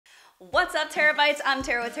What's up, Terabytes? I'm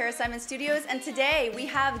Tara with Tara Simon Studios, and today we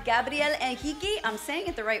have Gabriel Henrique. I'm saying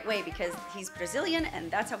it the right way because he's Brazilian and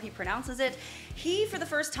that's how he pronounces it. He, for the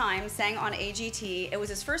first time, sang on AGT. It was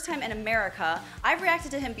his first time in America. I've reacted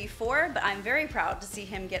to him before, but I'm very proud to see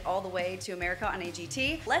him get all the way to America on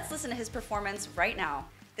AGT. Let's listen to his performance right now.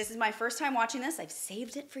 This is my first time watching this. I've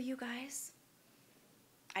saved it for you guys.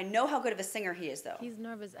 I know how good of a singer he is, though. He's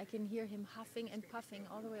nervous. I can hear him huffing and puffing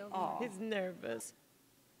all the way over. Oh. He's nervous.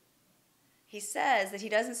 He says that he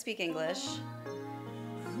doesn't speak English. I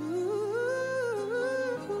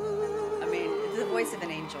mean, it's the voice of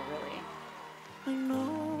an angel, really.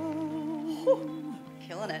 Whew.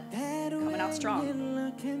 Killing it. Coming out strong.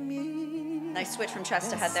 Nice switch from chest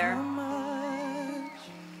to head there.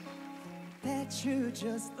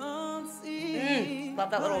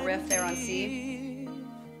 Love that little riff there on C.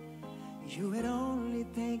 You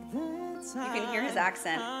can hear his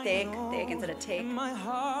accent, thick instead of take.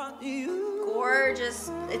 Gorgeous.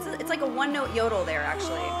 It's like a one-note yodel there,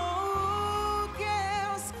 actually.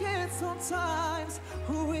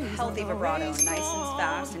 Healthy vibrato, nice and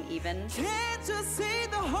fast and even.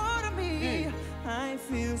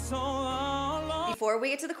 Before we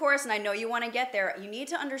get to the chorus, and I know you want to get there, you need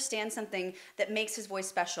to understand something that makes his voice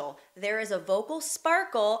special. There is a vocal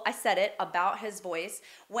sparkle, I said it, about his voice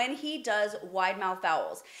when he does wide mouth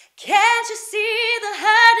vowels. Can't you see the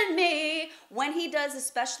heart in me? When he does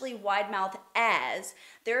especially wide mouth as,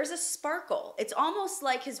 there's a sparkle. It's almost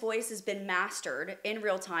like his voice has been mastered in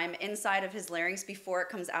real time inside of his larynx before it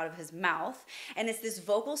comes out of his mouth. And it's this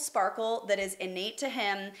vocal sparkle that is innate to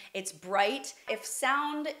him. It's bright. If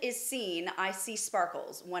sound is seen, I see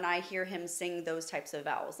sparkles when I hear him sing those types of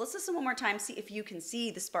vowels. Let's listen one more time, see if you can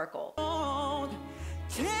see the sparkle.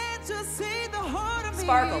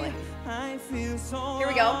 Sparkling. Here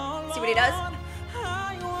we go. See what he does?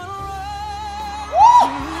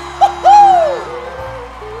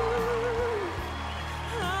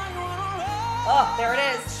 Oh, there it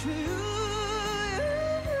is.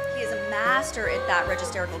 He is a master at that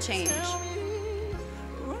registerical change.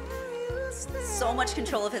 So much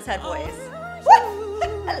control of his head voice. Woo!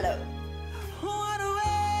 Hello.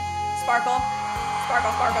 Sparkle.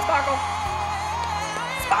 Sparkle, sparkle, sparkle.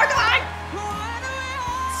 Sparkling!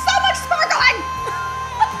 So much sparkling!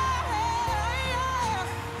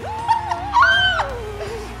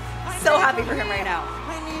 So happy for him right now.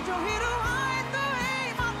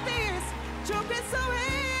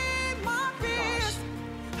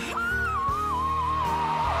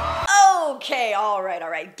 Okay, all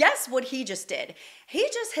right. Guess what he just did? He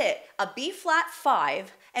just hit a B flat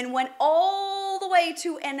 5 and went all the way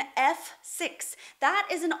to an F6. That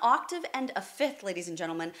is an octave and a fifth, ladies and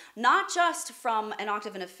gentlemen. Not just from an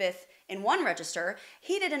octave and a fifth in one register.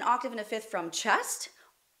 He did an octave and a fifth from chest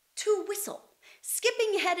to whistle,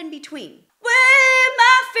 skipping head in between. With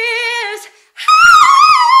my fears.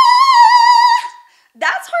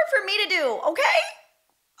 That's hard for me to do, okay?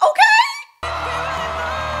 Okay?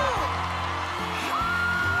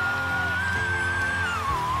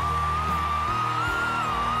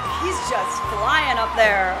 He's just flying up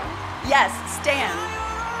there. Yes, stand.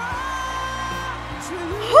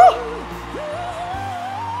 Whew.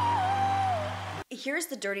 Here's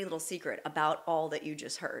the dirty little secret about all that you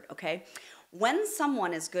just heard, okay? When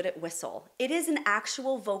someone is good at whistle, it is an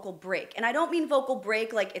actual vocal break. And I don't mean vocal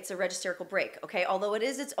break like it's a registerical break, okay? Although it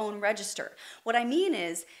is its own register. What I mean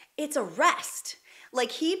is, it's a rest.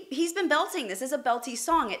 Like he's been belting. This is a belty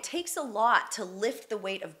song. It takes a lot to lift the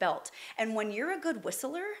weight of belt. And when you're a good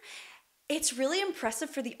whistler, it's really impressive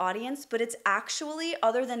for the audience, but it's actually,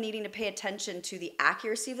 other than needing to pay attention to the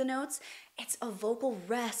accuracy of the notes, it's a vocal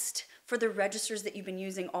rest for the registers that you've been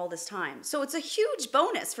using all this time. So it's a huge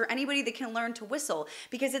bonus for anybody that can learn to whistle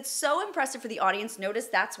because it's so impressive for the audience. Notice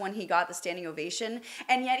that's when he got the standing ovation,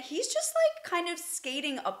 and yet he's just like kind of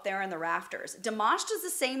skating up there in the rafters. Dimash does the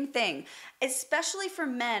same thing, especially for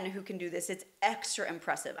men who can do this. It's extra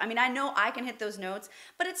impressive. I mean, I know I can hit those notes,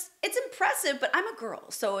 but it's impressive, but I'm a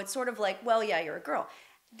girl, so it's sort of like, well, yeah, you're a girl.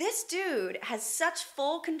 This dude has such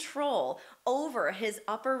full control over his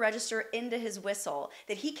upper register into his whistle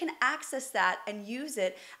that he can access that and use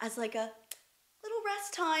it as like a little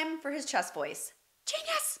rest time for his chest voice.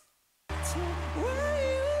 Genius!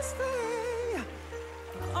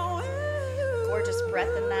 Gorgeous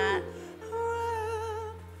breath in that.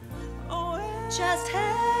 Just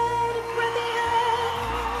head, breathy head.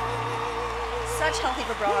 Such healthy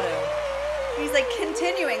vibrato. He's like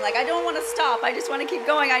continuing, like I don't want to stop. I just want to keep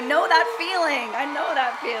going. I know that feeling. I know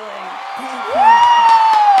that feeling. Woo!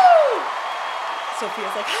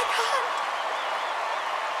 Sophia's like,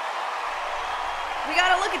 I got We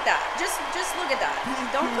gotta look at that. Just look at that.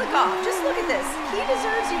 Don't click off. Just look at this. He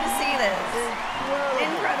deserves you to see this.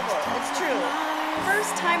 Incredible. It's true.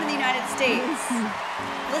 First time in the United States.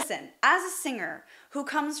 Listen, as a singer who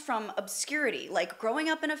comes from obscurity, like growing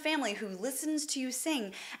up in a family who listens to you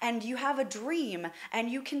sing, and you have a dream, and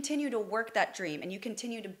you continue to work that dream, and you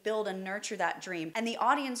continue to build and nurture that dream, and the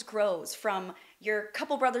audience grows from your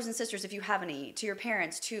couple brothers and sisters, if you have any, to your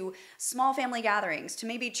parents, to small family gatherings, to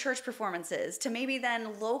maybe church performances, to maybe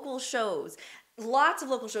then local shows, lots of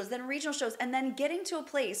local shows, then regional shows, and then getting to a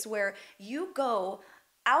place where you go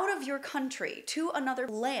out of your country to another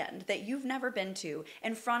land that you've never been to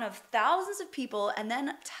in front of thousands of people and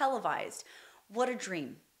then televised. What a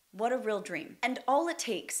dream. What a real dream. And all it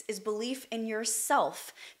takes is belief in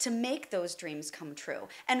yourself to make those dreams come true.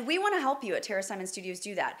 And we want to help you at Tara Simon Studios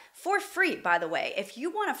do that for free, by the way. If you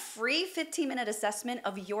want a free 15-minute assessment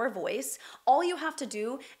of your voice, all you have to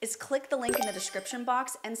do is click the link in the description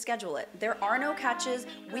box and schedule it. There are no catches.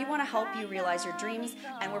 We want to help you realize your dreams,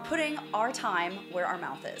 and we're putting our time where our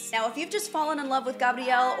mouth is. Now, if you've just fallen in love with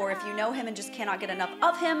Gabriel, or if you know him and just cannot get enough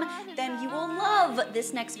of him, then you will love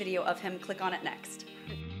this next video of him. Click on it next.